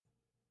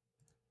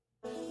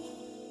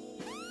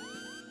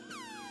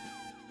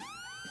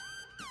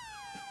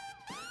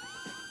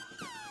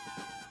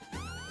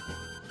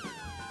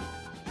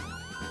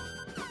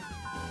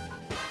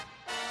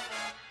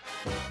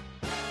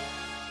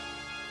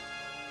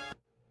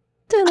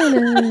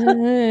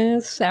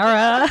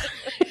Sarah.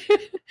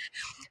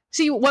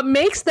 See, what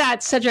makes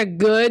that such a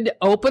good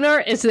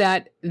opener is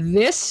that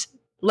this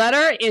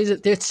letter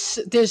is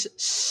there's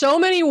so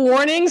many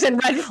warnings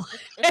and red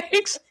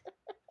flags.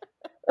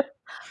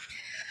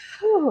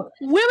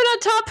 Women on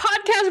Top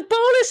podcast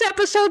bonus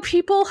episode,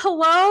 people.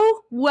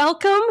 Hello,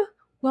 welcome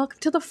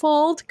to the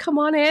fold. Come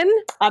on in.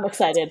 I'm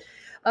excited.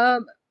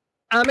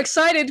 I'm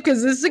excited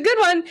because this is a good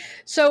one.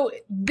 So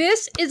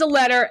this is a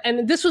letter,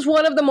 and this was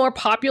one of the more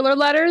popular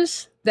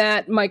letters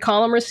that my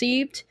column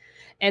received,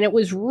 and it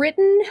was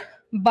written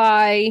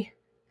by,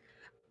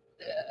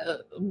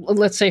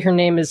 let's say her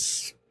name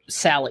is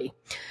Sally.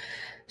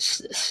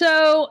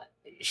 So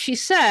she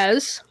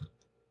says,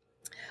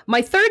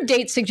 my third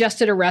date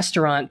suggested a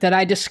restaurant that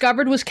I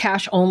discovered was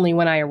cash only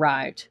when I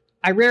arrived.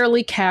 I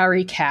rarely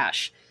carry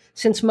cash,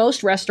 since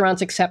most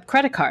restaurants accept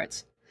credit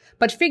cards,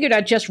 but figured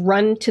I'd just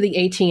run to the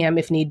ATM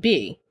if need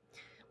be.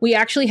 We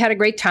actually had a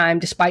great time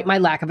despite my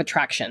lack of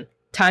attraction.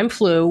 Time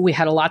flew, we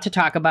had a lot to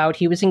talk about,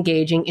 he was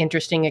engaging,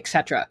 interesting,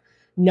 etc.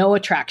 No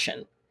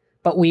attraction,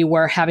 but we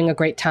were having a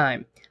great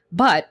time.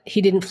 But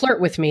he didn't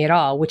flirt with me at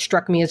all, which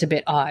struck me as a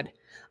bit odd.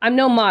 I'm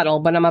no model,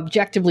 but I'm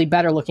objectively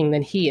better looking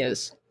than he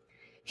is.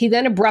 He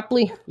then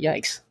abruptly,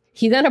 yikes.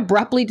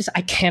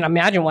 I can't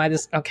imagine why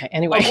this, okay,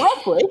 anyway.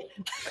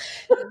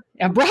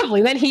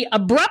 Then he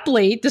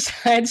abruptly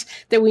decides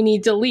that we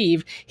need to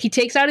leave. He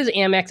takes out his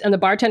Amex and the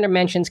bartender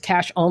mentions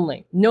cash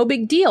only. No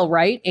big deal,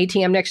 right?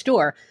 ATM next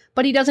door.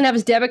 But he doesn't have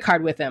his debit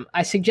card with him.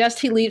 I suggest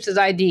he leaves his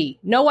ID.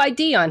 No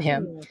ID on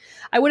him.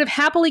 I would have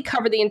happily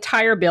covered the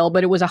entire bill,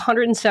 but it was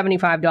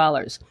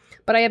 $175.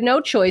 But I have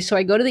no choice, so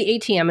I go to the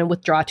ATM and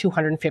withdraw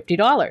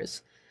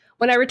 $250.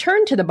 When I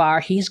return to the bar,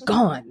 he's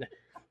gone.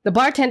 The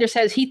bartender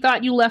says he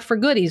thought you left for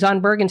good. He's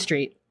on Bergen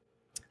Street.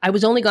 I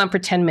was only gone for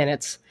 10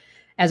 minutes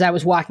as I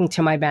was walking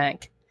to my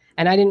bank,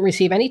 and I didn't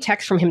receive any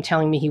text from him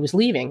telling me he was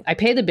leaving. I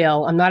pay the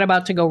bill. I'm not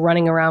about to go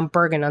running around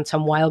Bergen on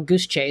some wild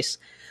goose chase.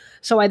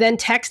 So I then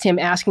text him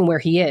asking where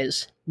he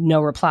is. No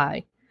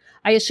reply.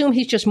 I assume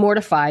he's just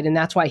mortified, and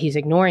that's why he's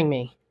ignoring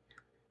me.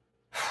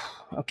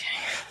 Okay,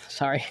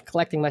 sorry,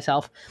 collecting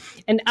myself.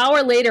 An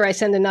hour later, I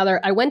send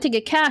another, I went to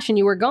get cash and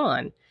you were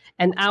gone.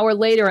 An hour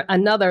later,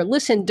 another,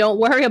 listen, don't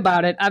worry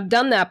about it. I've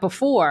done that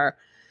before,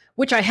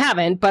 which I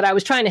haven't, but I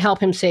was trying to help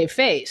him save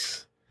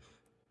face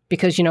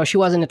because, you know, she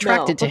wasn't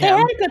attracted to him. They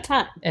had a good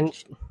time.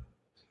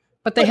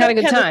 But they had a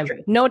good time.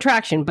 No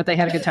attraction, but they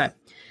had a good time.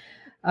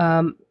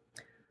 And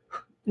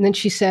then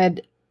she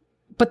said,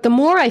 but the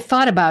more I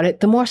thought about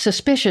it, the more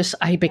suspicious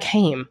I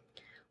became.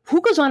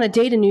 Who goes on a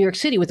date in New York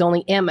City with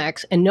only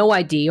Amex and no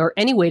ID or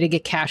any way to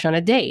get cash on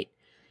a date?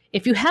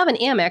 If you have an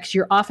Amex,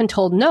 you're often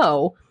told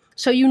no,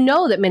 so you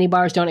know that many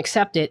bars don't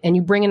accept it, and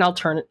you bring an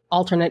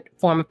alternate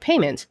form of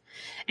payment.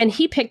 And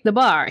he picked the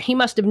bar. He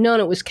must have known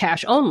it was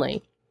cash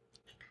only.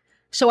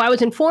 So I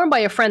was informed by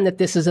a friend that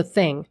this is a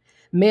thing,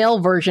 male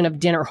version of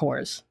dinner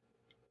whores,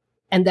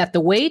 and that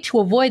the way to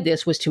avoid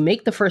this was to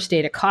make the first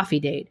date a coffee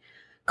date.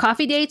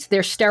 Coffee dates,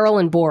 they're sterile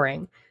and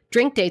boring.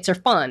 Drink dates are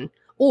fun.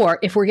 Or,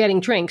 if we're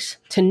getting drinks,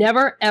 to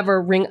never, ever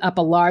ring up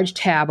a large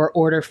tab or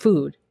order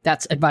food.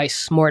 That's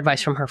advice, more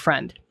advice from her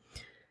friend.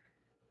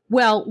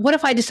 Well, what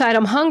if I decide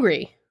I'm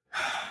hungry?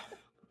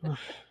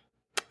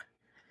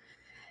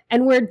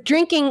 And we're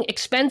drinking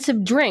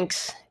expensive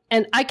drinks,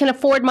 and I can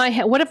afford my...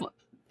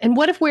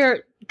 What if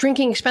we're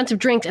drinking expensive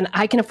drinks and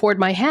I can afford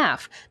my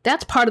half?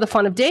 That's part of the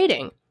fun of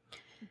dating.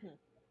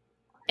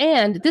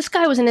 And this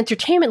guy was an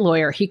entertainment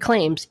lawyer, he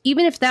claims.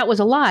 Even if that was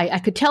a lie, I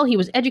could tell he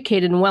was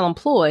educated and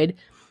well-employed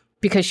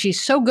because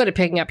she's so good at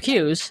picking up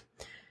cues.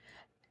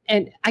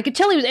 And I could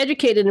tell he was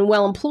educated and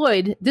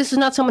well-employed. This is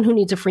not someone who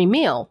needs a free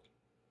meal.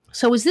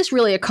 So is this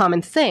really a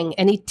common thing?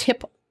 Any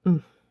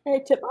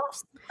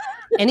tip-offs?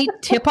 Any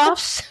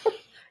tip-offs?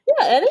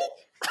 Yeah, any?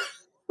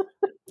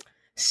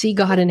 See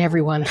God in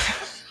everyone.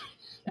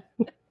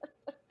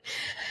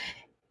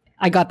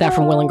 I got that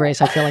from Will and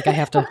Grace. I feel like I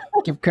have to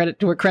give credit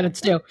to where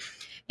credit's due.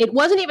 It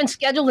wasn't even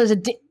scheduled as a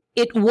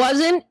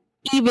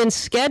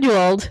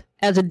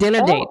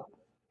dinner date.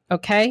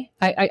 Okay?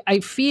 I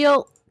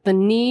feel the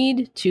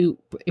need to...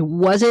 It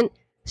wasn't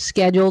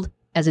scheduled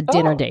as a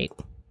dinner date.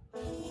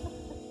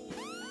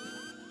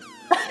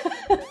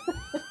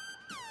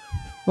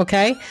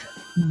 Okay?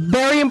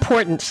 Very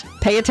important.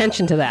 Pay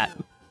attention to that.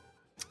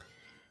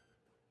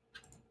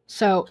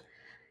 So,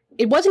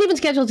 it wasn't even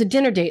scheduled as a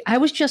dinner date. I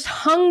was just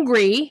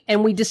hungry,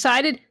 and we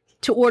decided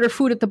to order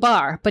food at the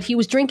bar. But he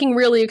was drinking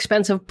really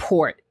expensive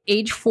port.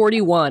 Age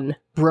 41,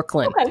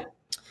 Brooklyn. Okay.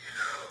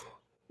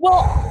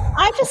 Well,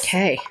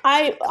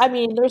 I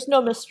mean, there's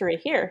no mystery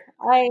here.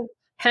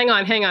 Hang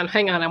on. I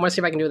want to see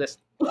if I can do this.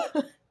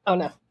 Oh,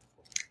 no.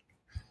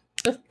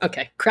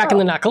 Okay, cracking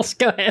the knuckles.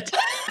 Go ahead.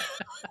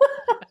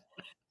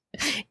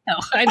 No,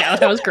 I know,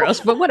 that was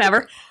gross, but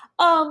whatever.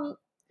 Yeah,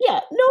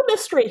 no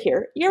mystery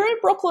here. You're in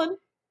Brooklyn,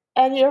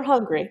 and you're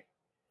hungry.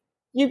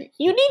 You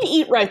need to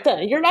eat right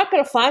then. You're not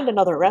going to find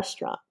another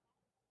restaurant.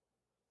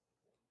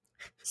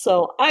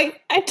 So I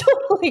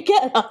totally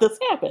get how this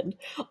happened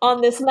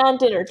on this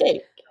non-dinner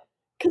date.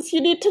 Because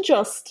you need to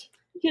just,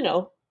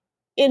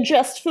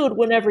 ingest food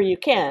whenever you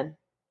can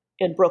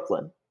in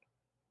Brooklyn.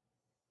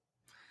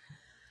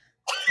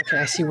 Okay,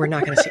 I see we're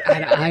not going to see eye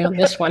to eye on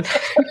this one.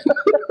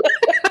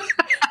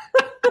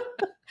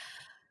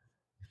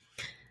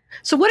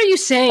 So what are you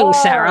saying,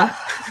 Sarah?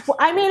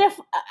 I mean, if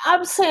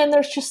I'm saying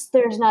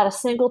there's not a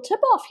single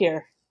tip-off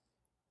here.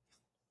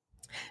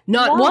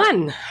 Not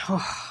one.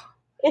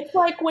 It's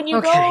like when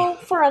you go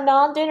for a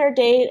non-dinner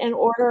date and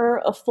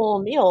order a full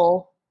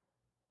meal,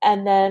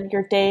 and then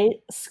your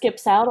date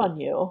skips out on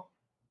you.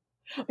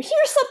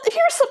 Here's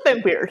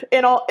something weird,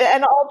 I'm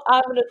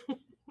gonna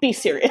be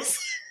serious.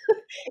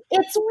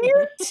 It's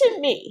weird to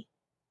me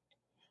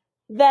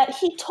that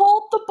he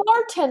told the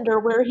bartender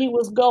where he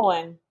was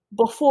going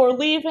before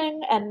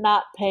leaving and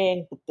not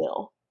paying the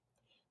bill.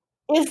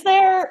 Is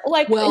there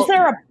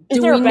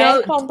a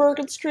bank on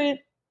Bergen Street?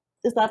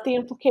 Is that the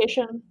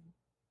implication?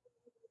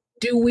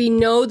 Do we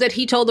know that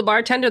he told the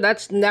bartender?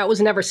 That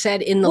was never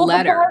said in the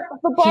letter.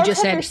 The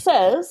bartender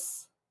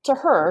says to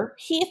her,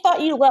 he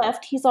thought you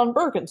left, he's on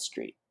Bergen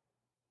Street.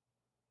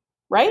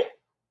 Right?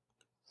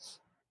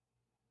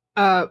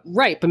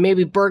 Right, but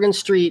maybe Bergen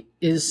Street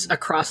is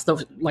across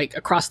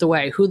the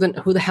way. Who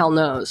the hell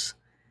knows?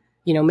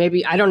 You know,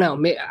 maybe I don't know.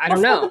 I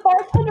don't know. For the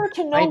bartender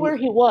to know where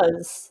he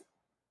was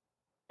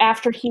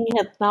after he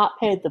had not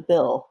paid the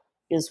bill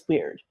is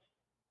weird.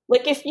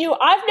 Like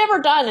I've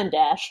never dined and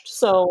dashed,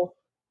 so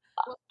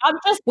I'm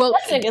just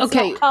guessing it's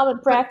not common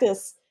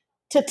practice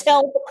to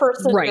tell the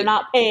person you're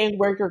not paying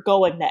where you're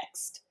going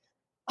next.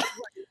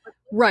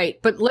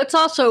 Right, but let's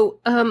also,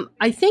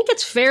 I think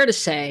it's fair to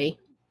say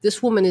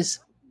this woman is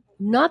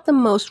not the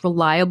most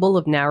reliable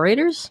of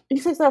narrators.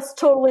 You think that's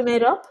totally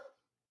made up?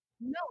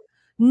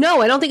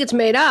 No, I don't think it's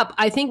made up.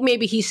 I think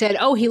maybe he said,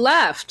 he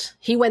left.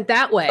 He went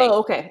that way. Oh,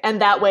 okay.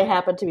 And that way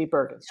happened to be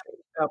Bergen Street.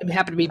 Okay. It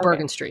happened to be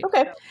Bergen Street.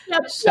 Okay.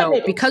 Yep.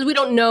 So because we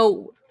don't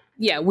know,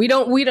 we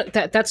don't,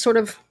 that's sort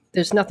of,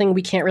 there's nothing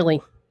we can't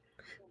really,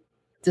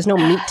 there's no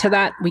meat to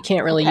that. We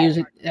can't really use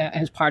it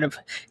as part of,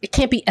 it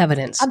can't be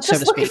evidence, I'm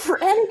just looking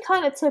for any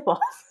kind of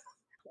tip-off.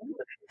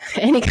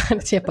 Any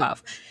kind of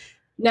tip-off.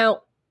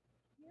 Now,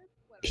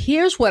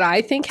 here's what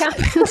I think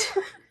happened.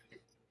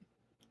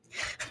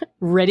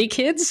 Ready,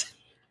 kids?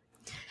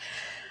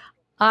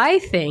 I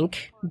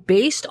think,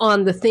 based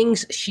on the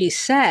things she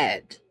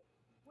said,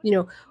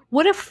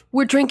 what if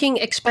we're drinking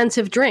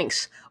expensive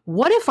drinks?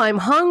 What if I'm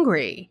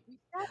hungry?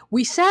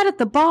 We sat at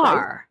the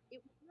bar.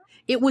 Right.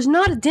 It was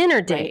not a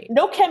dinner date.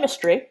 No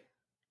chemistry.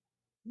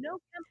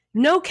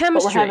 No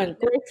chemistry. But we're having a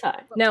great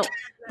time. Now,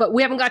 but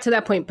we haven't got to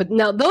that point. But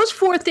now, those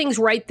four things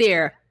right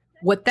there,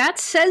 what that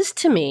says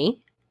to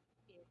me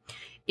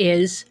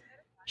is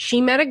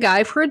she met a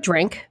guy for a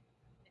drink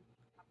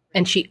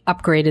and she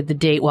upgraded the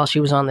date while she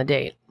was on the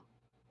date.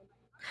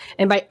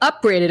 And by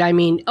upgraded, I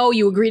mean,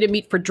 you agree to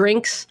meet for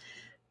drinks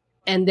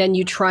and then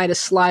you try to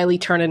slyly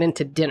turn it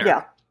into dinner.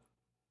 Yeah.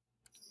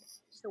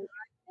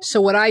 So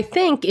what I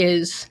think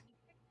is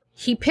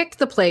he picked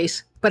the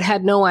place but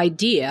had no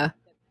idea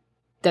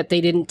that they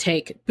didn't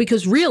take,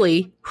 because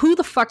really, who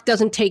the fuck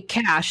doesn't take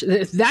cash?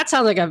 That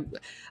sounds like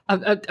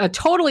a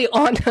totally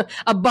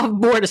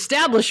above board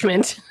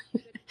establishment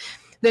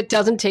that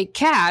doesn't take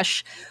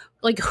cash.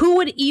 Like who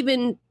would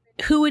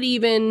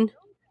even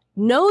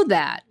know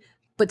that?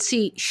 But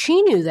see,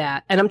 she knew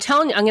that. And I'm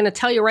going to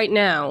tell you right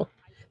now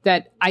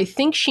that I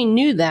think she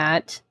knew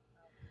that.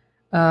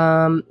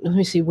 Let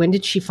me see. When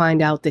did she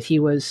find out that he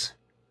was,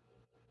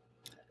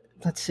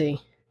 let's see.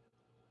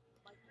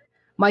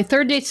 My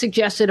third date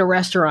suggested a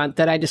restaurant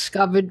that I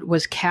discovered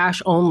was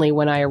cash only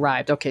when I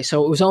arrived. Okay.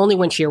 So it was only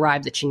when she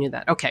arrived that she knew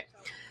that. Okay.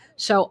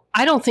 So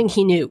I don't think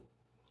he knew.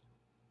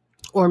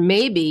 Or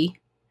maybe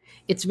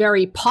it's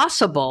very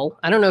possible.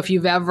 I don't know if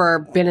you've ever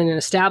been in an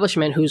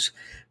establishment whose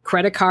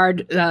credit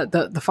card,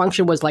 the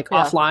function was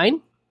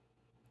offline.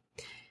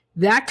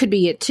 That could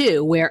be it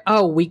too, where,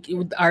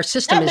 our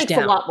system is down. That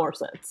makes a lot more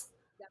sense.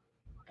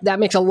 That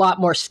makes a lot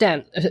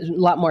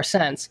more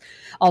sense.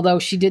 Although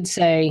she did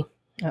say,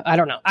 I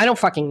don't know. I don't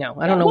fucking know.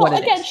 I don't know what it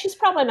is. Again, she's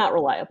probably not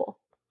reliable.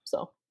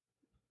 So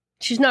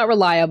she's not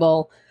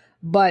reliable.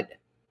 But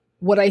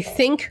what I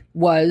think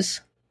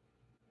was,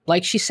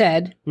 like she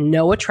said,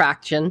 no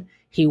attraction.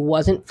 He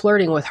wasn't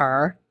flirting with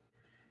her.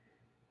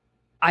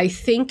 I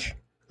think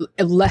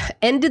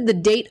ended the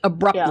date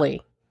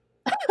abruptly.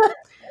 Yeah.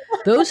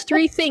 Those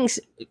three things,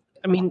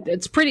 I mean,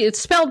 it's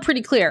spelled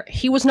pretty clear.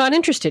 He was not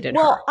interested in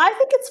her. Well, I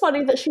think it's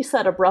funny that she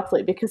said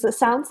abruptly, because it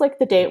sounds like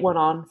the date went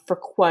on for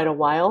quite a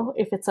while.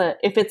 If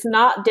it's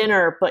not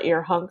dinner but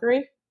you're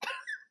hungry,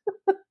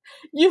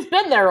 you've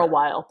been there a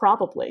while,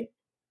 probably.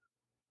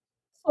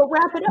 So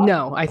wrap it up.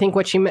 No, I think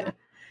what she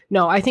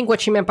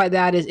meant by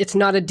that is it's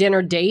not a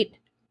dinner date,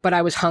 but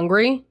I was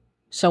hungry.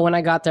 So when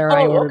I got there,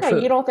 I ordered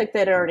food. You don't think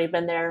they'd already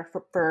been there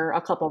for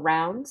a couple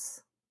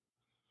rounds?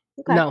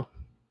 Okay.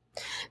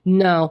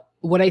 No.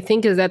 What I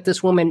think is that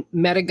this woman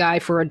met a guy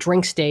for a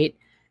drinks date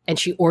and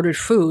she ordered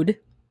food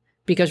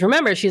because,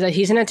 remember,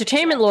 he's an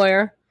entertainment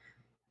lawyer.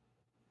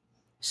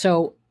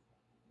 So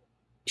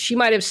she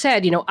might have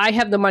said, I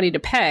have the money to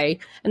pay.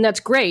 And that's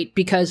great,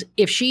 because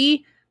if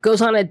she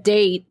goes on a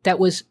date that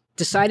was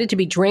decided to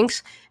be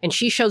drinks and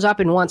she shows up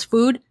and wants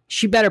food,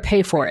 she better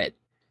pay for it.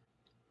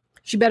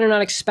 She better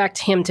not expect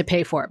him to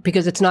pay for it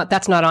because that's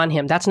not on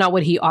him. That's not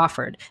what he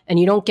offered. And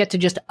you don't get to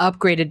just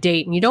upgrade a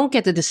date, and you don't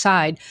get to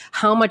decide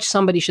how much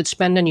somebody should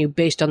spend on you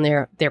based on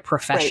their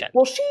profession. Right.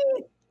 Well, she's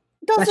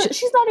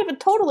not even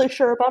totally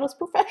sure about his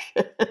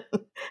profession.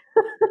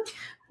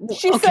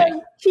 She said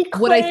he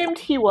claimed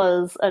he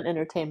was an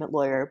entertainment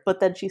lawyer,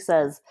 but then she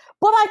says,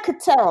 but I could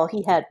tell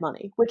he had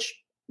money,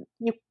 which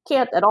you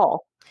can't at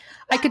all.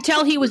 I could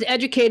tell he was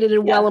educated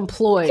and well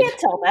employed. You can't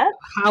tell that.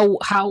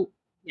 How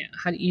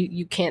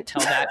you can't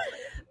tell that.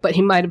 But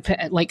he might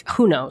have, like,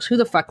 who knows? Who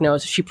the fuck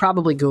knows? She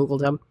probably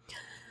Googled him.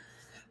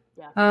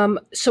 Yeah.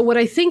 So what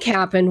I think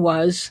happened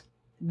was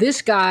this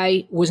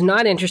guy was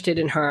not interested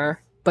in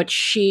her, but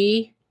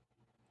she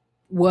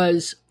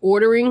was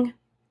ordering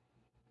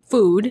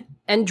food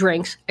and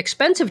drinks,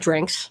 expensive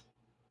drinks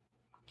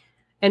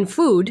and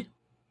food.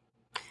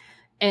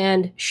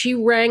 And she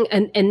rang,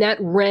 and that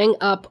rang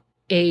up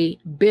a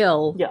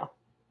bill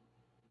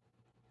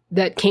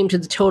that came to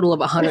the total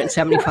of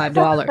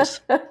 $175.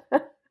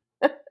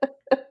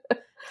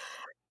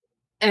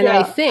 And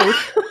I think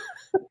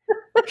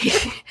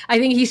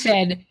he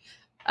said,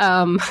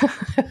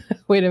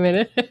 wait a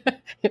minute.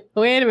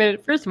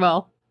 First of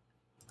all,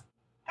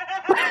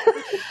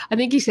 I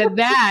think he said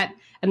that.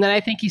 And then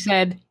I think he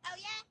said, oh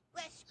yeah,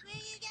 well, screw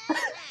you guys, I'm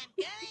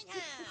going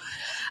home.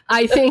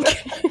 I think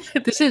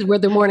this is We're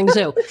the Morning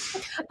Zoo.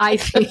 I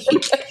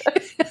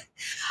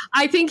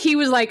think he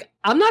was like,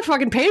 I'm not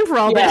fucking paying for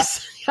all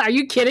this. Are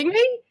you kidding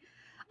me?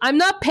 I'm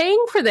not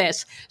paying for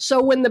this.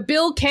 So when the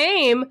bill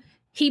came,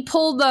 he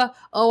pulled I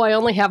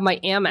only have my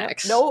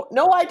Amex. No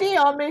ID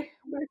on me.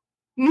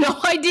 No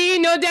ID,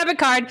 no debit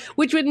card,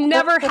 which would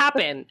never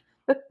happen.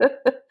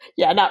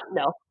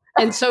 No.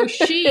 And so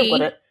she... It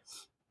wouldn't.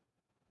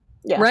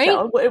 Yeah, right?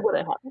 No, it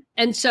wouldn't happen.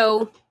 And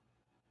so,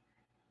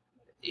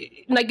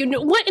 like,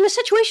 what in a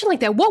situation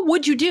like that, what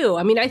would you do?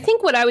 I mean, I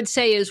think what I would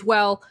say is,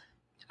 well,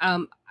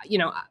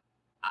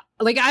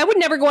 like, I would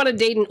never go on a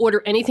date and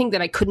order anything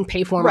that I couldn't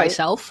pay for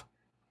myself.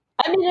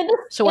 I mean, in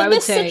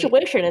this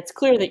situation, it's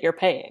clear that you're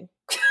paying.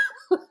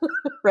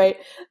 Right?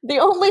 The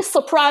only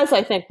surprise,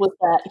 I think, was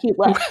that he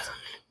left.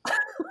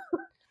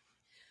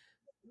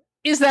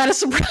 Is that a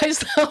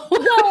surprise, though?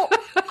 No,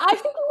 I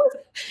think it was.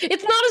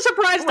 It's not a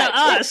surprise to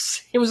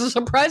us. It was a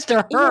surprise to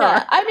her.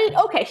 Yeah, I mean,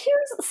 okay.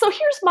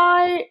 Here's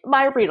my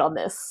read on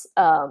this.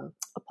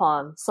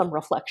 Upon some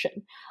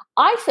reflection,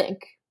 I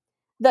think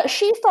that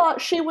she thought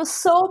she was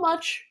so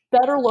much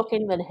better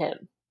looking than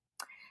him,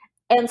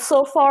 and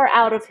so far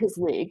out of his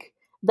league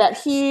that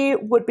he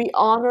would be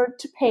honored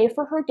to pay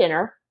for her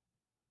dinner,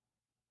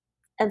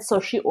 and so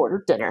she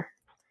ordered dinner,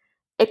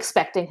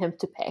 expecting him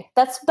to pay.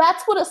 That's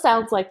what it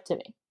sounds like to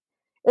me.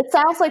 It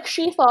sounds like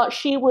she thought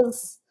she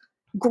was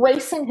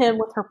gracing him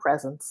with her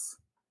presence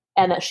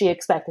and that she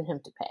expected him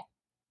to pay.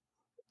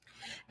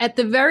 At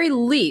the very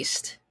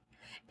least,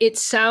 it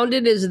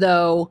sounded as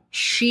though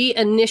she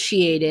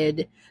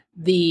initiated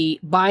the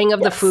buying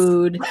of the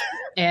food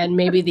and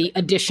maybe the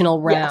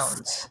additional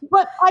rounds. Yes.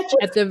 But I just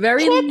at the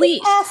very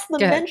least, past the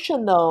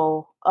mention,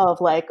 though, of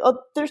like, oh,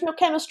 there's no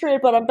chemistry,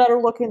 but I'm better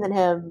looking than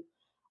him.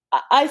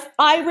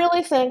 I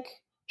really think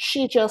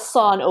she just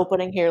saw an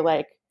opening here,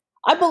 like,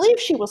 I believe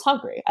she was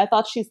hungry. I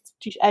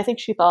think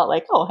she thought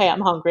like, oh, hey,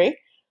 I'm hungry.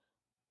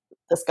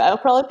 This guy will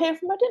probably pay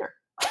for my dinner.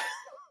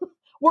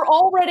 We're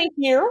already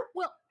here.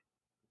 Well,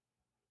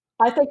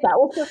 I think that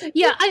was perfect.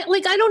 Yeah,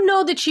 I don't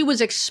know that she was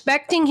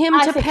expecting him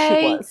to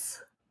pay. She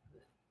was.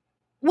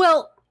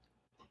 Well,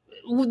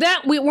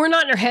 that we're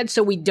not in her head,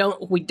 so we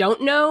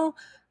don't know.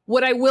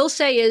 What I will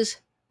say is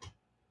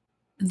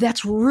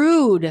that's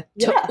rude.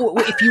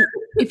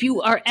 If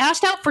you are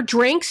asked out for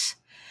drinks,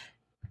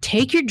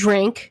 take your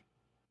drink.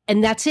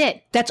 And that's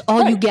it. That's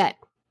all you get.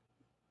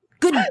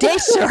 Good day,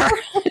 sir.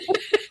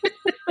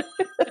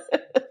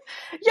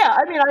 Yeah,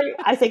 I mean,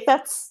 I think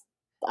that's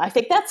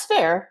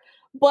fair.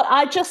 But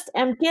I just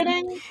am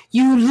getting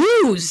you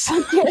lose.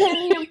 I'm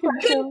getting the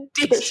impression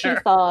that she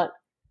thought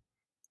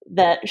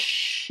that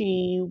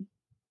he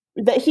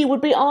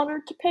would be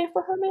honored to pay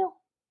for her meal.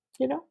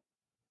 You know?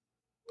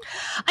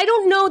 I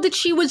don't know that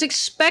she was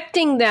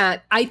expecting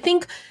that. I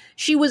think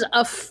she was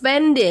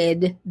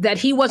offended that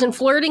he wasn't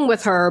flirting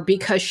with her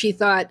because she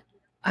thought,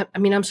 I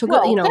mean, I'm so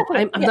good.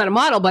 I'm not a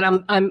model, but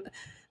I'm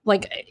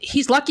like,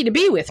 he's lucky to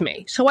be with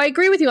me. So I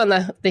agree with you on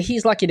the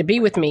he's lucky to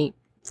be with me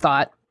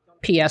thought.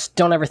 P.S.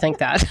 Don't ever think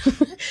that.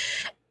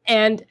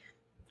 And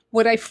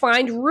what I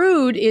find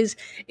rude is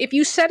if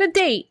you set a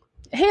date,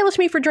 hey, let's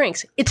meet for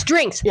drinks. It's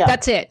drinks. Yeah.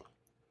 That's it.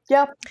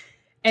 Yeah.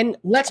 And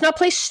let's not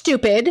play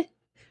stupid.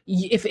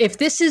 If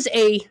this is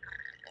a...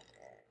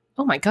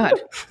 Oh my God.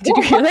 Did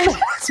you hear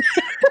that?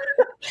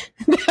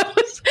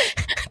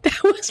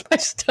 that was my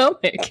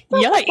stomach.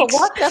 Yikes. A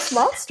Loch Ness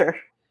monster.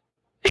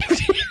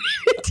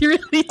 It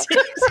really did.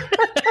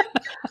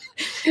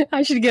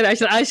 I should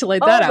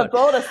isolate that out. The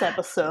bonus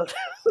episode.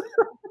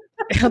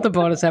 The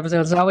bonus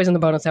episodes. It's always in the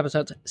bonus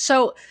episodes.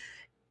 So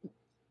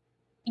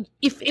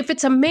if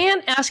it's a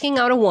man asking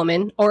out a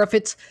woman, or if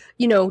it's,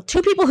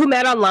 two people who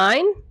met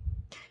online,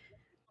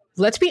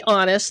 let's be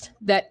honest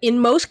that in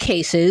most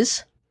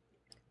cases,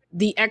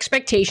 the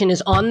expectation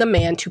is on the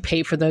man to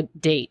pay for the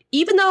date,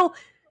 even though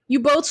you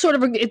both sort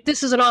of,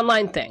 this is an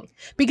online thing.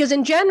 Because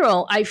in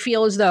general, I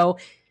feel as though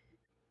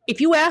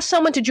if you ask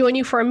someone to join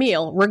you for a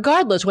meal,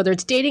 regardless whether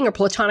it's dating or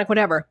platonic,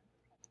 whatever,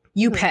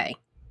 you pay.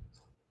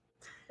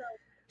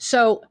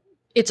 So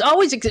it's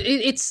always,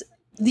 it's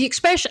the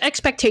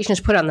expectation is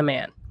put on the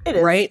man. It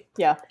is. Right?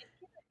 Yeah.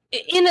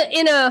 In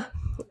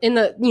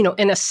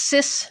a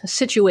cis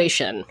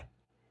situation,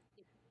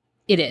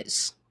 it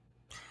is.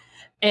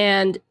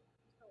 And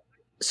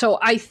so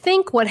I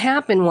think what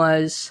happened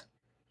was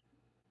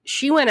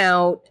she went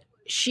out,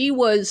 she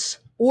was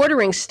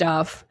ordering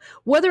stuff.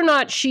 Whether or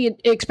not she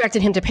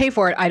expected him to pay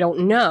for it, I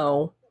don't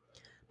know.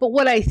 But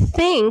what I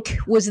think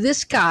was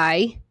this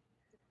guy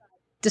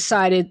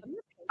decided,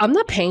 I'm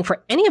not paying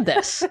for any of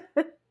this.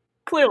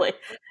 Clearly.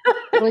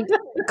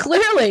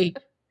 Clearly.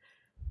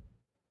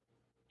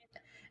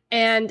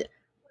 And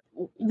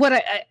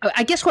what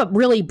I guess what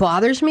really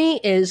bothers me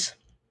is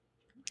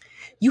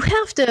you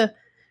have to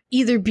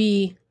either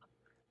be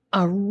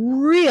a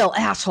real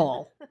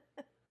asshole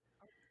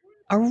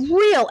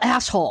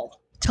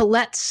to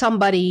let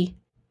somebody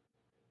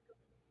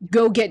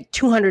go get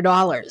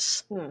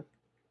 $200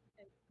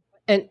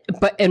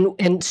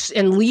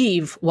 and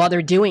leave while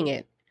they're doing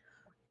it.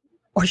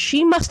 Or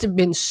she must have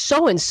been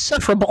so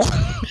insufferable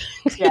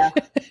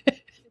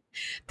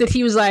that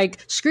he was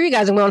like, screw you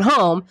guys, I'm going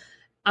home.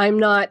 I'm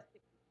not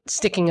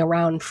sticking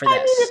around for this. I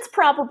mean, it's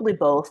probably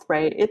both,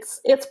 right?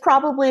 It's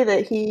probably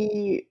that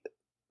he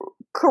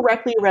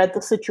correctly read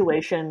the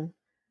situation,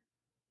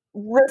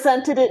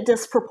 resented it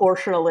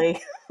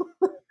disproportionately,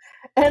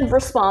 and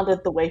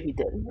responded the way he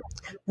did.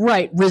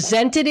 Right.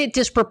 Resented it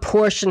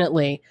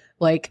disproportionately.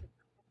 Like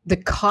the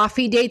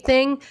coffee date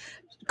thing.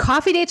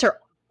 Coffee dates are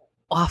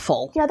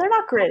awful. Yeah, they're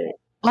not great.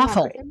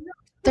 Awful.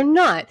 They're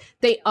not.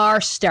 They are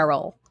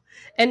sterile.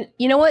 And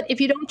you know what? If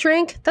you don't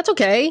drink, that's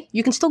okay.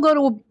 You can still go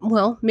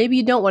to maybe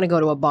you don't want to go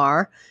to a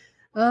bar.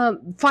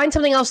 Find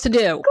something else to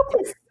do.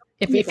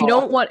 If you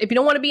don't want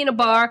to be in a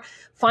bar,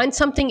 find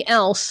something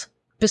else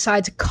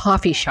besides a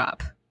coffee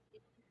shop.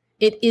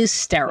 It is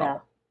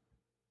sterile.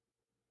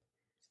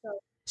 Yeah.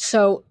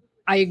 So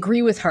I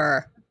agree with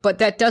her, but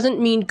that doesn't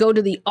mean go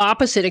to the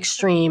opposite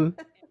extreme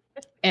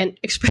and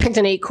expect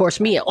an 8-course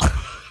meal.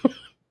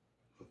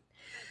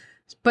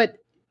 But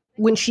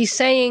when she's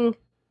saying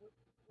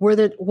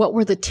what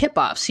were the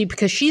tip-offs? See,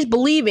 because she's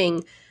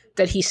believing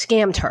that he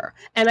scammed her.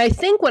 And I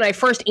think when I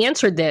first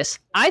answered this,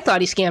 I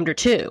thought he scammed her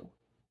too.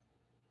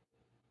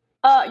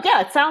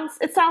 Yeah, it sounds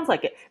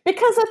like it.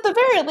 Because at the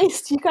very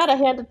least, you got to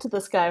hand it to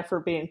this guy for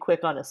being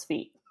quick on his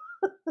feet.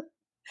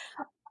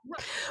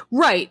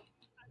 Right.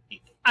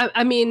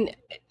 I mean,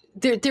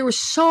 there was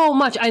so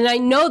much, and I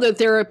know that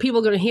there are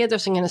people going to hear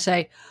this and going to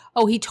say,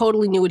 "Oh, he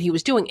totally knew what he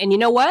was doing." And you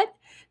know what?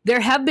 There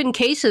have been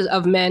cases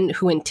of men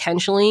who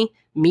intentionally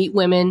meet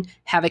women,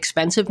 have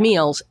expensive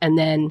meals, and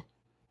then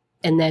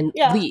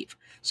leave.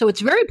 So it's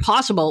very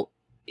possible.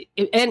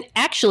 And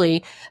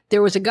actually,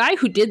 there was a guy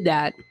who did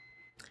that.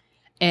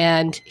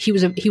 And he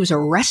was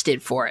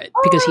arrested for it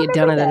because he had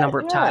done it a number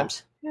of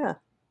times. Yeah.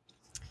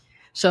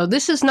 So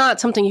this is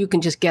not something you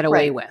can just get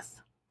away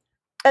with.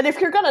 And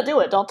if you're going to do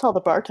it, don't tell the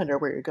bartender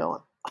where you're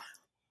going.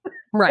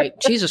 Right.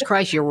 Jesus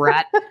Christ, you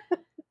rat. So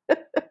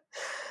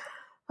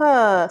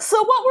what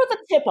were the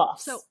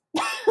tip-offs?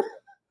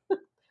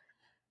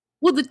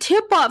 Well, the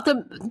tip-off,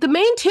 the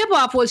main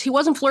tip-off was he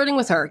wasn't flirting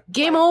with her.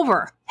 Game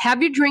over.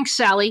 Have your drink,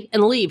 Sally,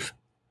 and leave.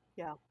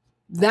 Yeah.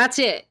 That's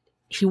it.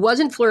 He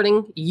wasn't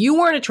flirting. You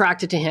weren't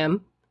attracted to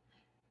him.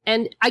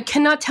 And I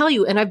cannot tell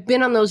you, and I've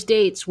been on those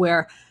dates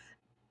where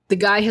the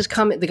guy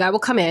will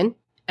come in,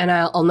 and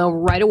I'll know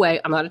right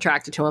away I'm not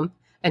attracted to him,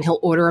 and he'll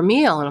order a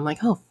meal. And I'm like,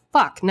 oh,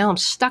 fuck, now I'm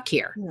stuck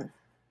here.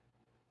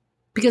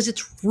 Because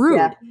it's rude.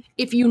 Yeah.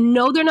 If you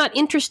know they're not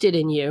interested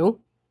in you,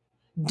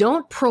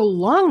 don't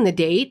prolong the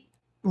date.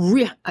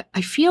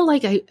 I feel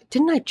like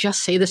didn't I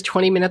just say this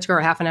 20 minutes ago or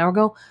half an hour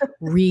ago?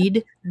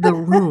 Read the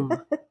room.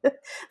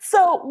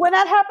 So when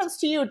that happens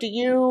to you, do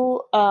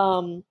you,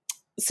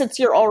 since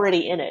you're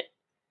already in it,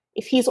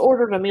 if he's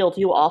ordered a meal,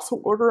 do you also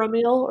order a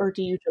meal or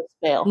do you just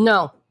bail?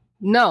 No.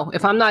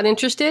 If I'm not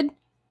interested,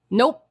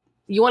 nope.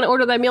 You want to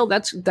order that meal?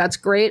 That's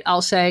great.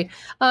 I'll say,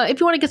 if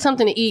you want to get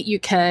something to eat, you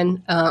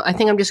can. I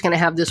think I'm just going to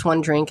have this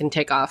one drink and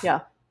take off. Yeah.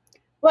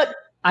 But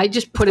I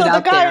just put it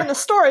out there. The guy in the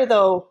story,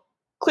 though,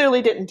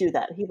 clearly didn't do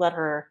that. He let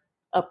her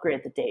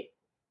upgrade the date.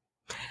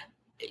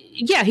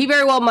 Yeah, he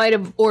very well might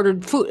have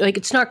ordered food. Like,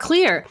 it's not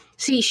clear.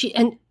 See,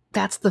 and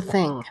that's the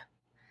thing.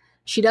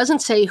 She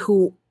doesn't say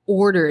who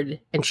ordered,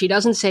 and she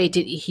doesn't say,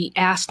 he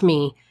asked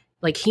me,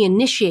 like, he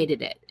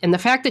initiated it. And the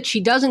fact that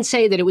she doesn't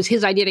say that it was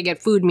his idea to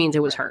get food means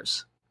it was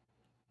hers.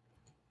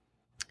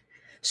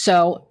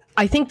 So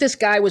I think this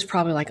guy was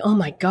probably like, oh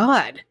my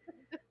God,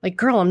 like,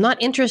 girl, I'm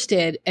not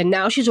interested. And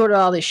now she's ordered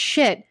all this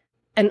shit.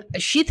 And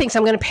she thinks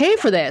I'm going to pay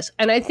for this.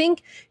 And I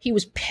think he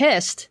was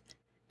pissed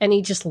and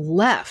he just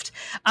left.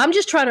 I'm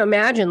just trying to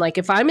imagine, like,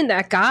 if I'm in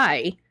that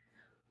guy,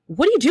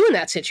 what do you do in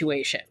that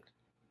situation?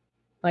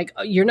 Like,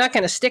 you're not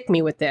going to stick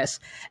me with this.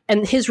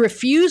 And his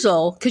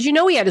refusal, because you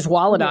know he had his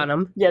wallet on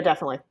him. Yeah,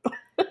 definitely.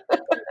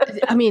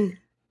 I mean,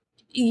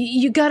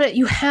 you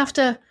have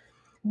to,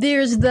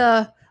 there's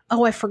the,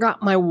 oh, I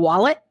forgot my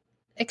wallet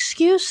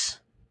excuse.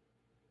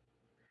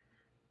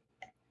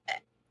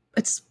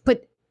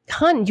 But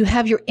hun, you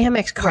have your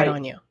Amex card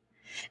on you.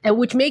 And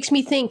which makes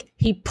me think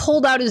he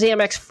pulled out his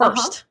Amex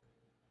first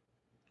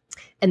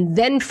and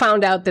then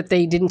found out that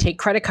they didn't take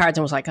credit cards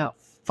and was like, oh,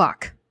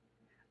 fuck.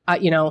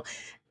 I'm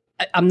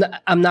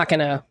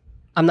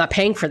not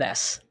paying for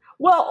this.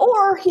 Well,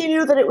 or he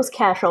knew that it was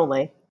cash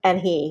only and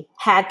he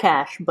had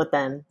cash, but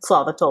then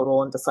saw the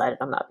total and decided,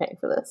 I'm not paying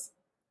for this.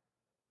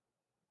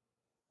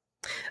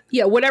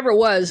 Yeah, whatever it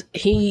was,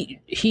 he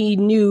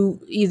knew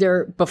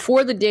either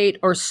before the date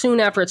or soon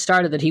after it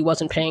started that he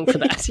wasn't paying for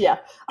that. Yeah.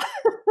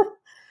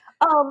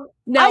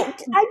 Now, I do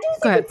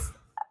think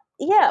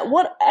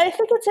what I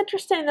think it's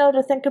interesting though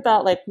to think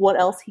about, like, what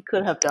else he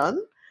could have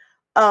done.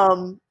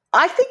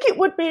 I think it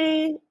would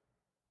be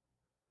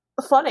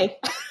funny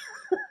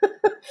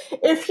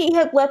if he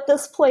had let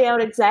this play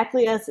out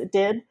exactly as it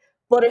did,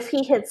 but if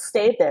he had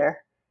stayed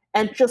there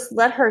and just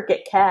let her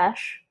get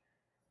cash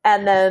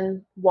and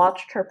then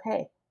watched her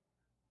pay.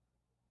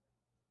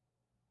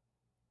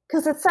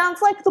 Because it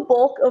sounds like the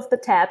bulk of the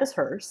tab is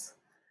hers.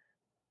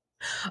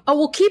 Oh,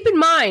 well, keep in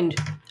mind,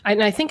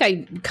 and I think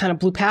I kind of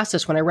blew past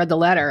this when I read the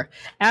letter.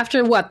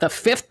 After the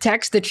fifth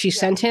text that she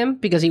sent him,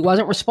 because he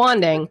wasn't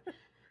responding,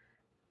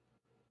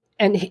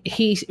 and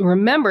he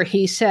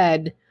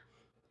said,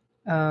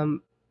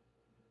 I'm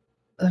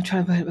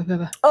trying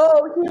to.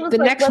 Oh, he was the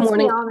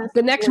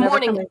next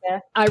morning,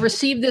 I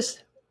received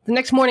this. The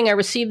next morning, I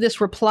received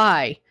this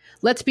reply.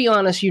 Let's be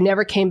honest, you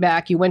never came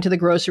back. You went to the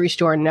grocery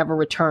store and never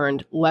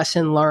returned.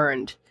 Lesson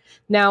learned.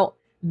 Now,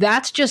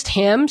 that's just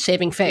him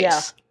saving face.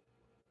 Yeah.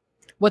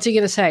 What's he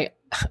going to say?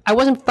 I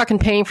wasn't fucking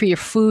paying for your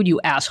food, you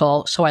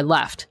asshole, so I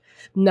left.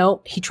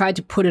 No, he tried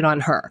to put it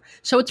on her.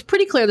 So it's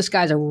pretty clear this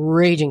guy's a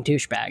raging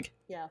douchebag.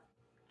 Yeah.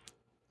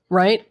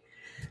 Right?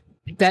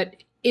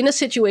 That in a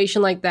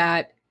situation like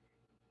that,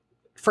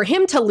 for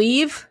him to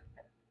leave,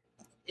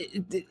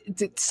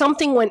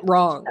 something went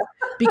wrong.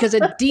 Because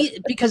a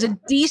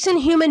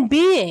decent human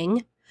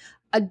being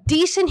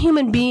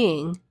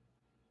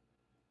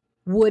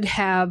would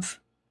have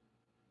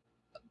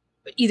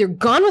either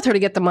gone with her to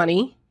get the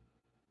money,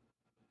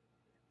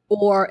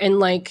 or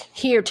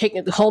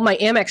hold my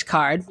Amex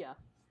card,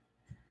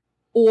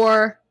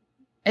 or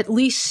at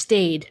least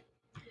stayed.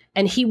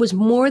 And he was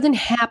more than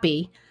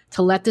happy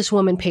to let this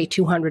woman pay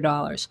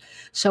 $200.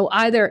 So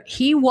either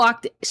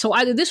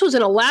this was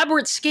an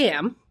elaborate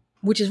scam,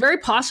 which is very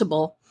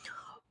possible,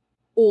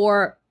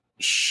 or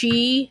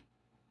she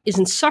is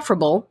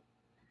insufferable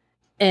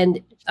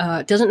and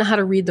doesn't know how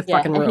to read the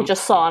fucking room. He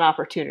just saw an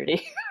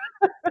opportunity.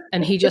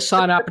 And he just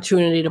saw an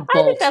opportunity to bolt.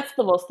 I think that's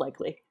the most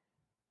likely.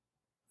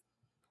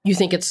 You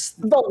think it's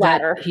the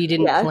latter? He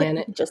didn't plan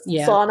it? He just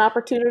saw an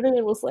opportunity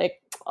and was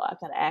like, oh, I've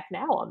got to act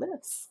now on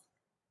this.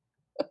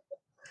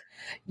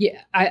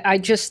 Yeah, I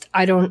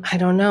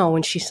don't know.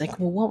 And she's like,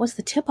 well, what was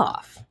the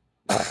tip-off?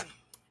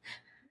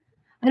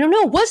 I don't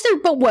know.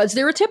 Was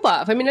there a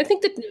tip-off? I mean, I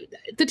think that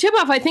the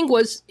tip-off,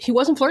 was he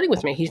wasn't flirting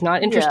with me. He's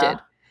not interested. Yeah.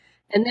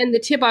 And then the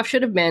tip-off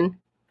should have been,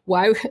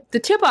 why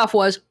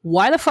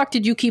the fuck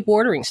did you keep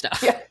ordering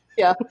stuff?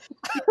 Yeah.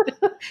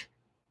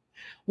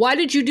 Why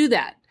did you do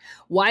that?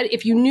 Why,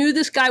 if you knew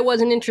this guy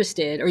wasn't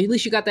interested, or at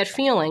least you got that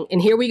feeling, and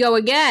here we go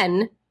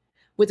again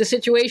with a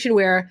situation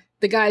where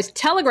the guy's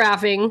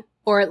telegraphing,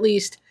 or at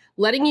least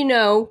letting you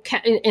know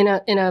in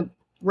a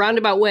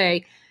roundabout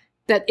way,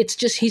 that it's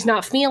just he's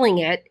not feeling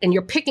it, and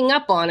you're picking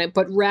up on it,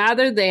 but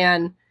rather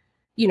than,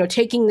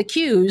 taking the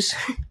cues,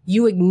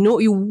 you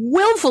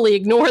willfully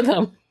ignore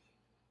them.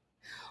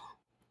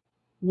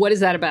 What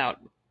is that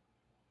about?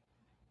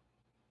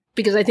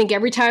 Because I think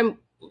every time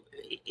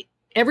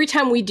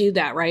we do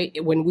that,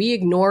 right, when we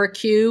ignore a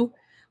cue,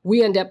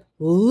 we end up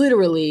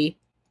literally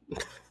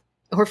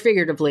or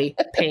figuratively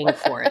paying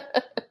for it.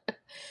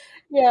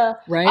 Yeah.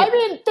 Right? I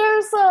mean,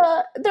 there's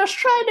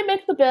trying to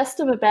make the best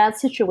of a bad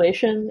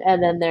situation,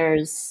 and then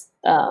there's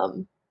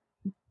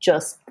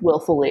just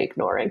willfully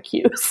ignoring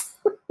cues.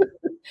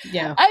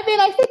 Yeah. I mean,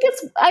 I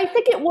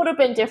think it would have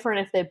been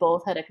different if they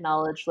both had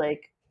acknowledged,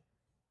 like,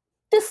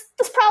 this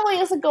probably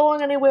isn't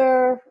going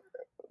anywhere,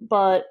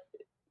 but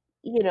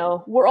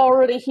we're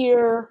already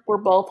here, we're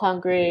both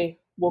hungry,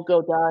 we'll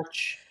go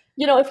Dutch.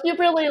 If you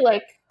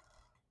really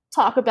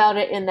talk about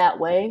it in that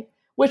way,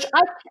 which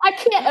I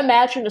can't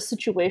imagine a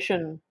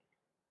situation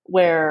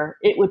where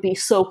it would be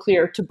so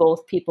clear to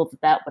both people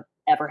that would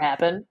ever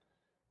happen.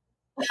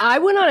 I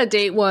went on a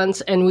date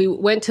once, and we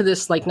went to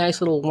this nice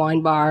little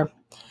wine bar,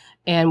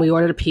 and we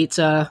ordered a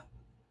pizza,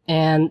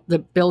 and the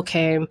bill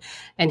came,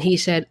 and he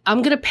said,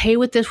 I'm going to pay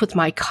with this with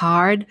my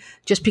card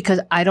just because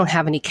I don't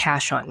have any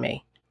cash on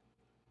me.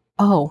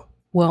 Oh,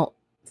 well,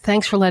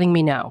 thanks for letting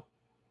me know.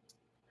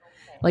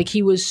 Like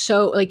he was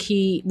so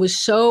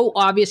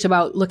obvious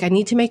about, look, I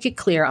need to make it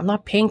clear. I'm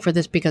not paying for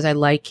this because I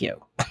like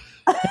you.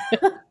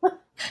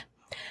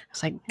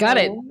 It's like, got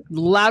it.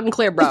 Loud and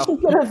clear, bro.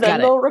 Did you get a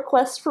Venmo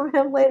request from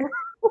him later?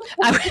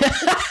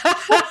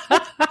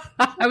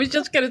 I was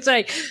just going to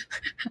say,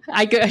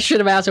 I should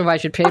have asked him if I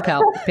should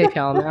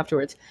PayPal him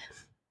afterwards.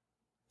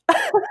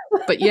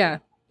 But yeah,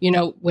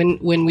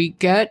 when we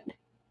get,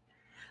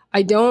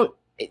 I don't,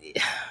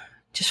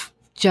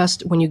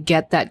 just when you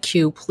get that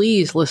cue,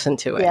 please listen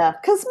to it. Yeah,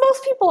 because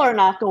most people are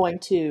not going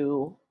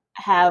to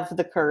have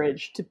the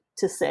courage to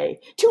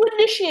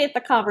initiate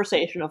the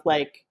conversation of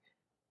like,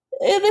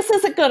 this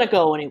isn't going to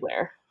go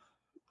anywhere.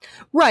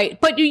 Right.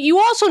 But you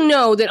also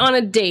know that on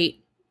a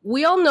date,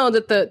 we all know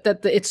that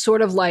it's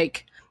sort of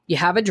like you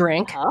have a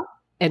drink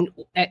and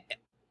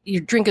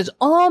your drink is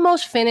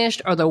almost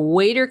finished, or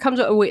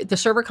the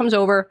server comes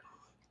over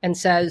and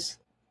says,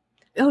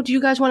 oh, do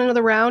you guys want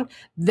another round?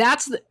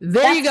 That's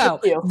you go.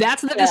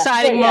 That's the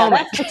deciding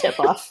moment. That's the tip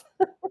off.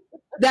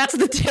 That's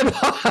the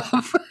tip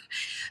off.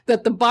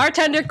 That the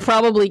bartender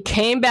probably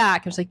came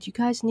back and was like, do you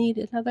guys need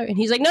another? And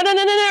he's like, no,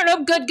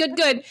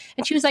 good.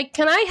 And she was like,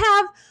 can I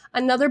have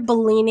another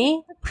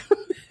Bellini?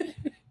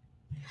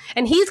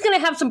 And he's going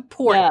to have some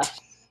port. Yeah.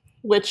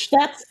 Which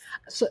that's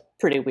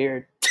pretty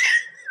weird.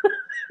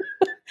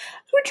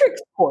 Who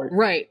drinks port?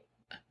 Right.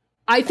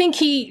 I think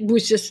he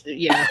was just,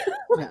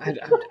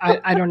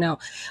 I don't know.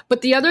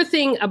 But the other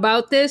thing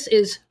about this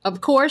is, of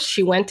course,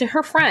 she went to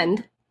her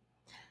friend,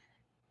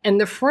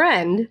 and the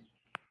friend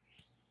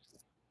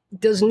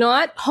does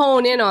not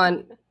hone in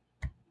on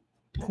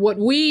what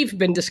we've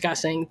been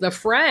discussing. The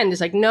friend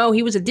is like, no,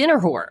 he was a dinner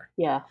whore.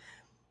 Yeah.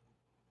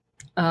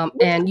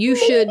 And you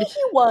should. Maybe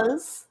he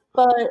was,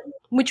 but.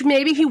 Which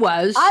maybe he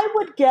was. I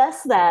would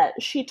guess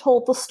that she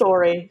told the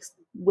story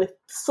with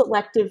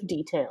selective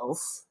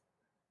details.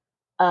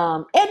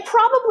 And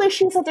probably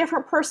she's a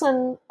different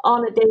person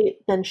on a date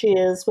than she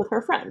is with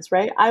her friends,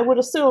 right? I would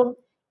assume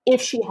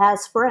if she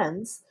has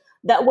friends,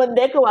 that when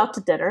they go out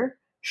to dinner,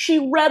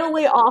 she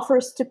readily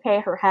offers to pay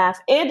her half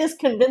and is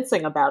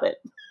convincing about it.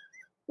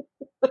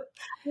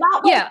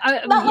 Not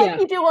like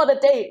you do on a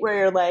date where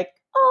you're like,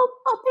 oh,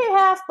 I'll pay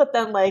half, but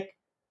then like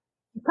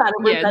you kind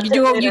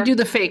of you do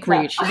the fake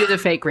reach. You do the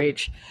fake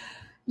reach.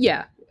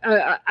 Yeah,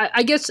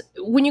 I guess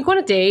when you go on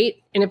a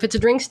date, and if it's a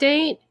drinks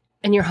date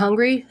and you're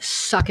hungry,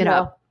 suck it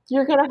up.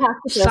 You're gonna have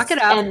to just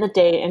end the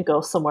date and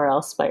go somewhere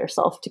else by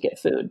yourself to get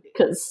food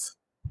because.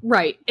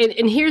 Right,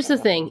 and here's the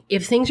thing: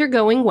 if things are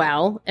going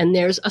well and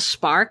there's a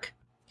spark,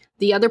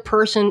 the other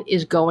person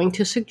is going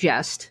to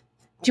suggest,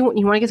 you want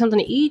to get something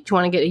to eat?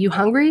 Are you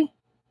hungry?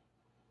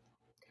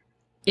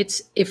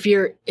 It's if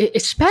you're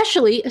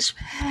especially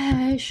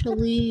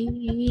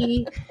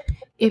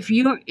if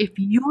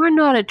you're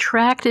not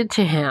attracted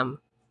to him,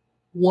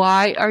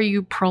 why are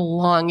you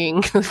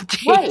prolonging the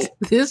date? Right.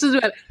 This is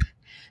what.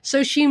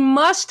 So she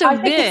must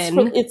have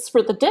been. It's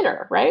for the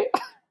dinner, right?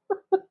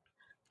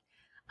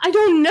 I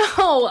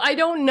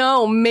don't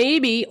know.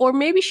 Maybe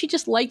she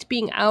just liked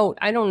being out.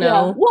 I don't know.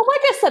 Yeah. Well,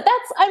 like I said,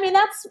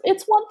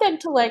 it's one thing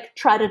to like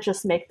try to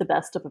just make the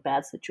best of a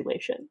bad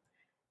situation.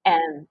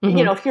 And,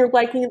 if you're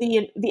liking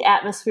the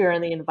atmosphere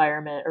and the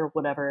environment or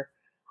whatever,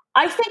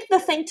 I think the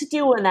thing to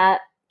do in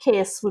that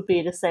case would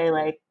be to say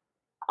like,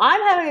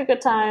 I'm having a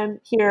good time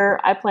here.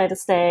 I plan to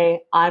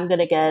stay. I'm going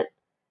to get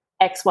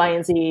X, Y,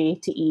 and Z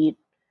to eat.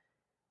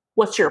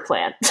 What's your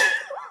plan?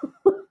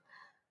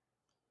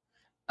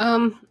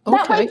 Okay.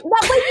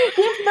 That way you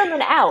give them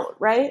an out,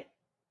 right?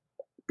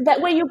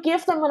 That way you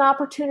give them an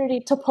opportunity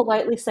to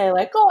politely say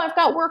like, oh, I've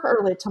got work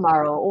early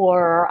tomorrow,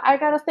 or I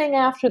got a thing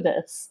after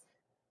this.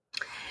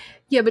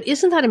 Yeah, but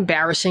isn't that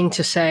embarrassing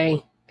to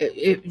say?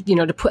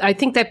 To put, I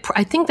think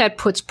that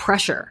puts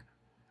pressure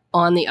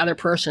on the other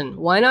person.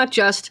 Why not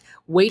just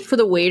wait for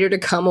the waiter to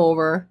come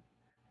over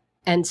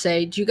and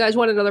say, "Do you guys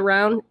want another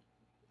round?"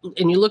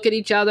 And you look at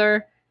each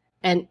other,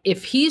 and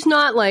if he's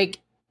not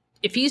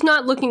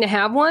looking to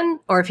have one,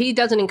 or if he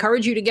doesn't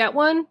encourage you to get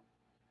one,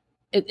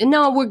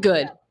 no, we're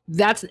good. Yeah.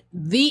 That's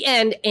the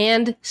end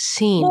and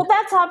scene. Well,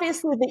 that's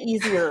obviously the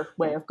easier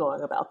way of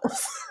going about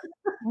this.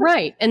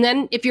 Right. And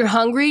then if you're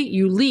hungry,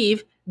 you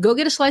leave, go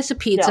get a slice of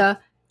pizza,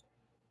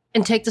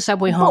 and take the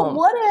subway home. But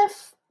what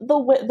if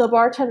the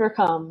bartender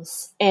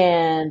comes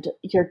and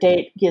your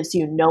date gives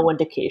you no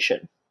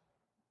indication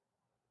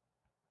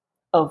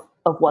of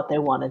what they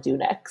want to do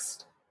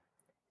next?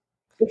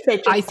 If they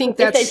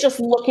just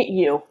look at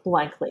you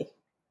blankly.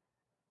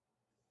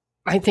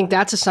 I think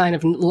that's a sign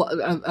of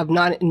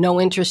no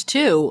interest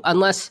too,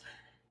 unless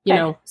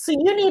know. So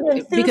you need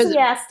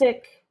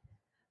enthusiastic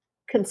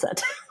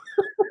consent.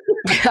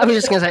 I was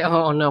just going to say,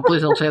 oh no,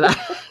 please don't say that.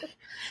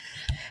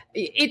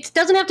 It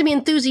doesn't have to be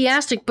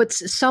enthusiastic, but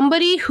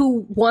somebody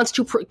who wants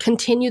to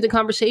continue the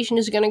conversation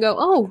is going to go,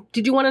 oh,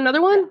 did you want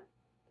another one?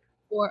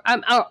 Or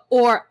I'm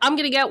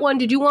going to get one.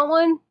 Did you want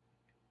one?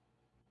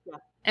 Yeah.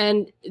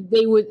 And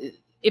they would.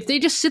 If they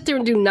just sit there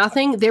and do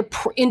nothing, they're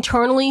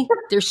internally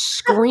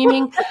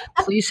screaming,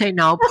 "Please say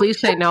no! Please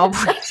say no!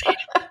 Please say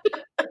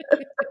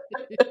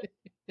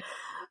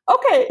no!"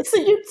 Okay, so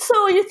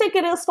you think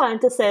it is fine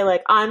to say,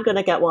 like, I'm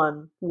gonna get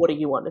one, what do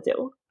you want to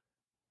do?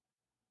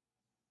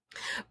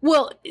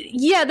 Well,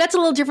 yeah, that's a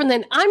little different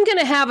than I'm going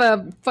to have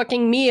a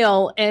fucking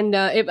meal, and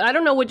if I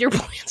don't know what your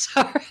plans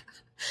are.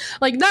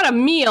 Like, not a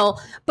meal,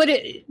 but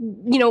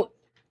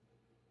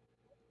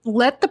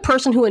let the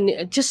person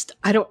who just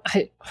I don't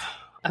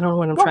know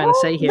what I'm trying to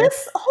say here.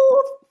 This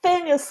whole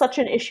thing is such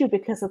an issue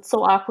because it's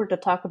so awkward to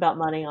talk about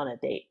money on a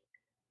date.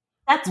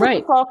 That's what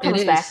this all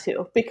comes back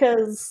to,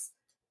 because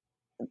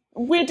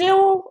we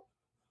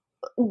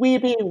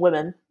being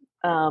women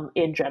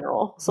in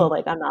general, so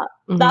like I'm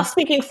not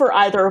speaking for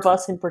either of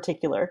us in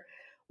particular,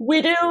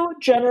 we do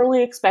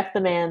generally expect the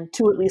man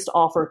to at least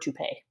offer to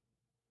pay.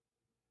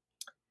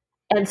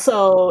 And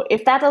so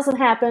if that doesn't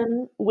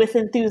happen with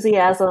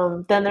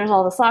enthusiasm, then there's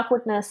all this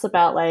awkwardness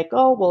about like,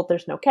 oh, well,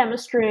 there's no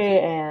chemistry,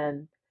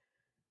 and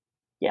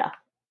yeah.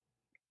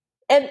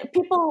 And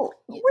people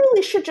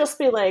really should just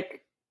be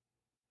like,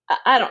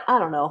 I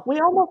don't know. We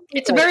almost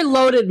it's a very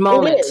loaded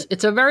moment.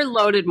 It's a very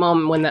loaded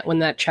moment when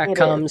that check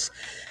comes.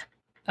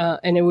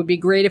 And it would be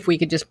great if we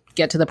could just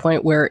get to the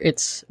point where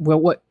it's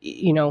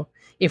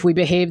if we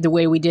behaved the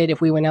way we did if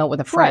we went out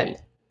with a friend.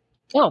 Right.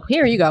 Oh,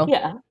 here you go.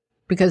 Yeah.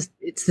 Because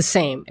it's the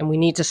same, and we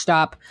need to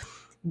stop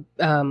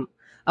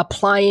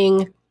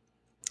applying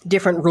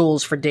different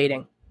rules for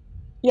dating.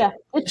 Yeah.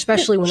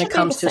 Especially when it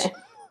comes to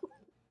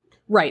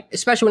right,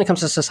 especially when it comes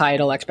to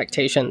societal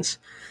expectations.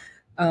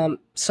 Don't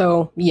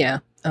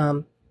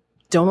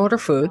order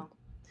food.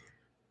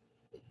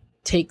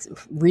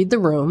 Read the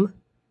room.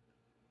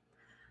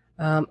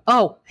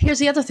 Here's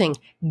the other thing.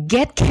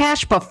 Get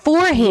cash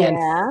beforehand.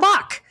 Yeah.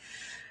 Fuck.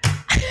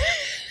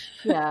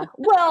 Yeah.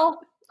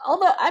 Well,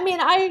 although, I mean,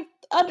 I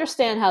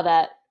understand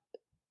I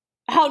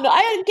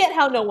get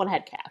how no one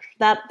had cash.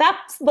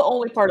 That's the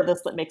only part of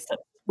this that makes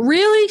sense.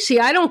 Really? See,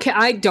 I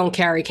don't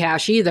carry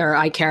cash either.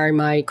 I carry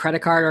my credit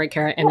card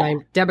and my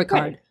debit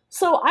card. Right.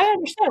 So I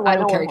understand why I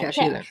don't carry cash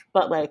either.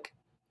 But like,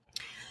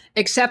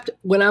 except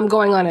when I'm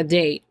going on a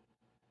date,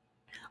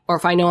 or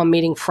if I know I'm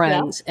meeting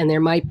friends, and there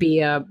might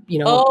be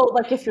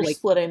like if you're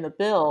splitting the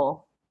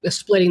bill,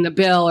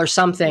 or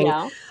something,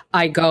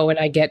 I go and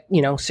I get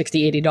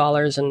 $60,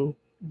 $80 and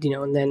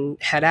and then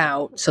head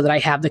out so that I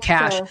have the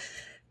cash,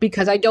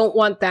 because I don't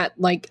want that.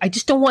 Like, I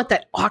just don't want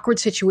that awkward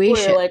situation.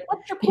 Where you're like,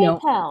 what's your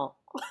PayPal?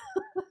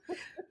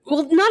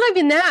 Well, not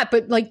even that,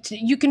 but like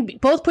you can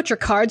both put your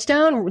cards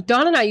down.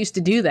 Dawn and I used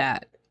to do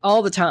that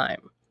all the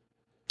time,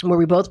 where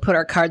we both put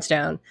our cards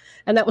down,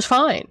 and that was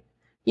fine.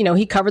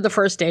 He covered the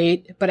first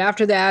date, but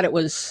after that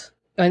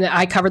and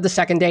I covered the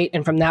second date,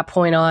 and from that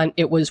point on,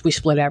 we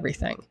split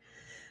everything.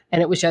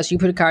 And it was just, you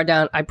put a card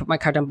down, I put my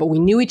card down, but we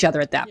knew each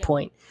other at that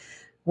point.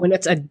 When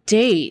it's a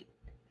date,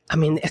 I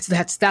mean,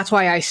 that's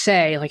why I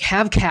say, like,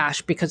 have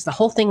cash, because the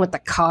whole thing with the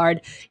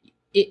card,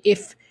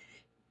 if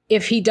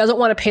he doesn't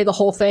want to pay the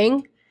whole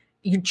thing,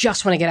 you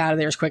just want to get out of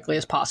there as quickly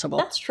as possible.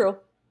 That's true.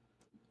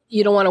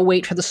 You don't want to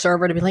wait for the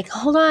server to be like,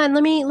 hold on,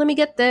 let me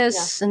get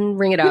this and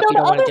ring it up. The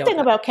other thing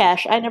about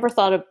cash, I never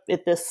thought of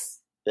it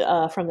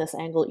from this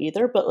angle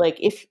either, but like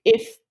if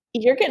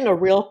you're getting a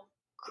real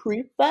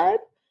creep vibe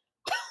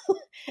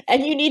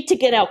and you need to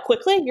get out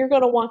quickly, you're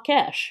going to want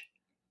cash.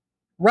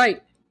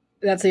 Right.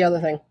 That's the other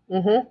thing.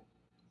 Mm-hmm.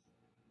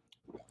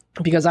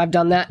 Because I've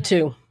done that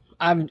too.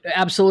 I'm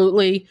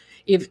absolutely,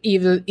 if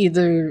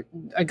either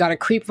I got a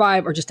creep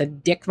vibe or just a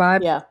dick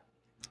vibe. Yeah.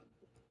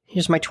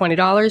 Here's my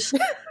 $20.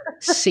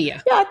 See ya.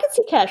 Yeah, I can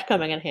see cash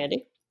coming in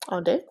handy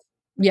on dates.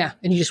 Yeah,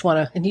 and you just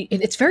want to, and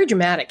it's very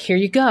dramatic. Here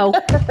you go.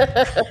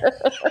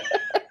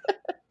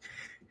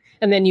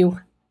 And then you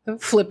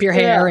flip your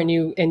hair and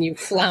you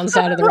flounce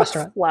out of the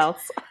restaurant.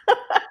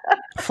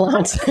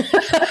 Flounce.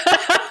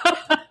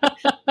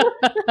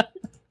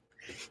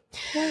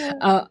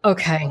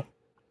 Okay,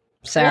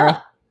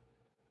 Sarah,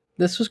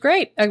 this was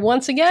great.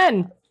 Once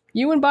again,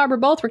 you and Barbara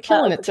both were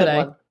killing it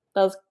today.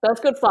 That was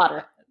good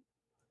fodder.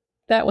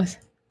 That was.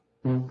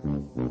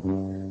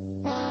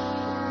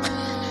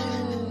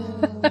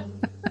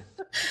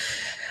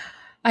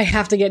 I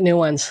have to get new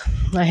ones.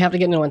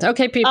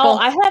 Okay, people. Oh,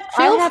 I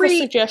have a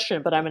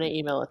suggestion, but I'm going to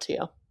email it to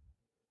you.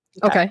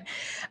 Okay.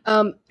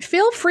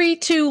 Feel free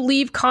to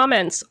leave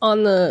comments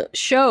on the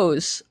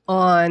shows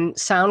on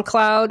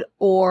SoundCloud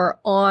or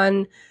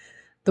on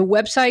the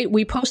website.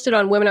 We posted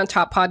on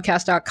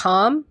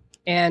womenontoppodcast.com,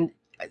 and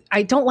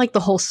I don't like the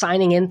whole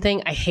signing in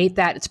thing. I hate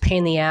that. It's a pain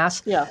in the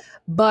ass. Yeah.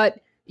 But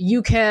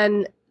you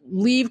can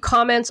leave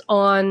comments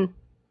on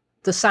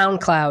the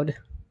SoundCloud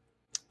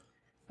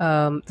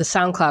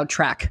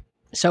track.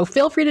 So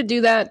feel free to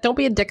do that. Don't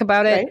be a dick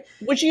about it. Right.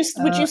 Would you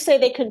say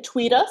they can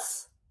tweet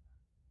us?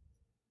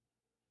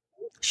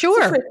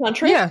 Sure. It's a free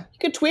country. Yeah. You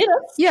could tweet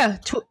us. Yeah.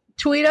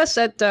 Tweet us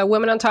at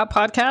Women on Top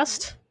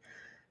Podcast.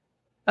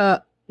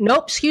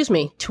 Nope. Excuse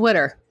me.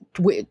 Twitter.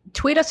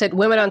 Tweet us at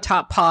Women on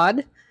Top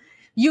Pod.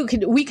 We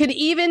could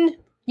even,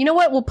 you know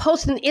what? We'll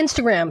post an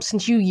Instagram,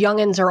 since you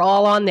youngins are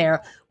all on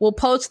there. We'll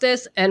post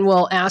this and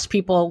we'll ask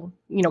people,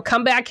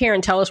 come back here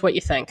and tell us what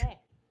you think. Okay.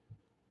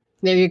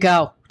 There you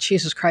go.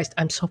 Jesus Christ.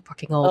 I'm so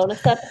fucking old.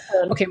 Bonus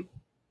episode. Okay.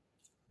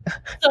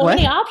 So What?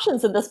 many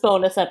options in this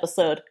bonus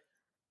episode.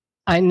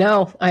 I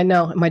know.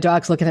 My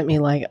dog's looking at me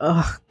like,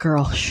 oh,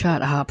 girl,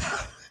 shut up.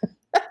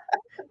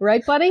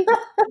 Right, buddy?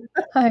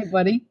 Hi,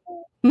 buddy.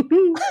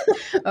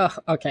 Oh,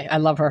 okay. I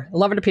love her. I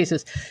love her to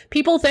pieces.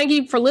 People, thank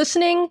you for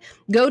listening.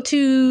 Go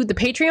to the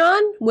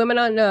Patreon,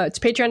 it's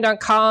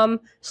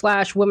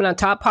patreon.com/Women on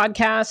Top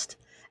podcast,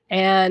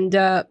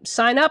 and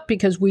sign up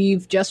because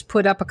we've just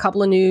put up a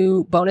couple of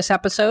new bonus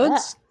episodes. Yeah.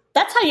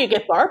 That's how you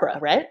get Barbara,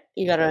 right?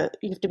 You have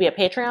to be a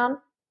Patreon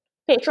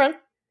patron.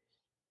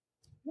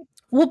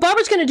 Well,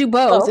 Barbara's going to do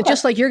both. Oh, okay.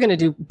 Just like you're going to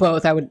do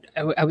both, I would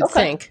Okay.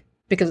 think,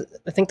 because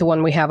I think the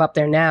one we have up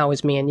there now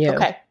is me and you.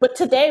 Okay, but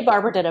today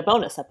Barbara did a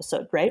bonus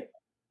episode, right?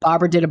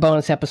 Barbara did a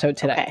bonus episode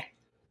today. Okay,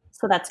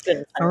 so that's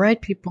good. All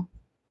right, people.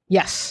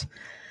 Yes.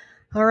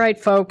 All right,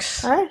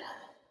 folks. All right.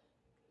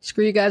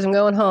 Screw you guys. I'm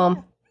going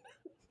home.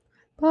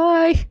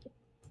 Bye.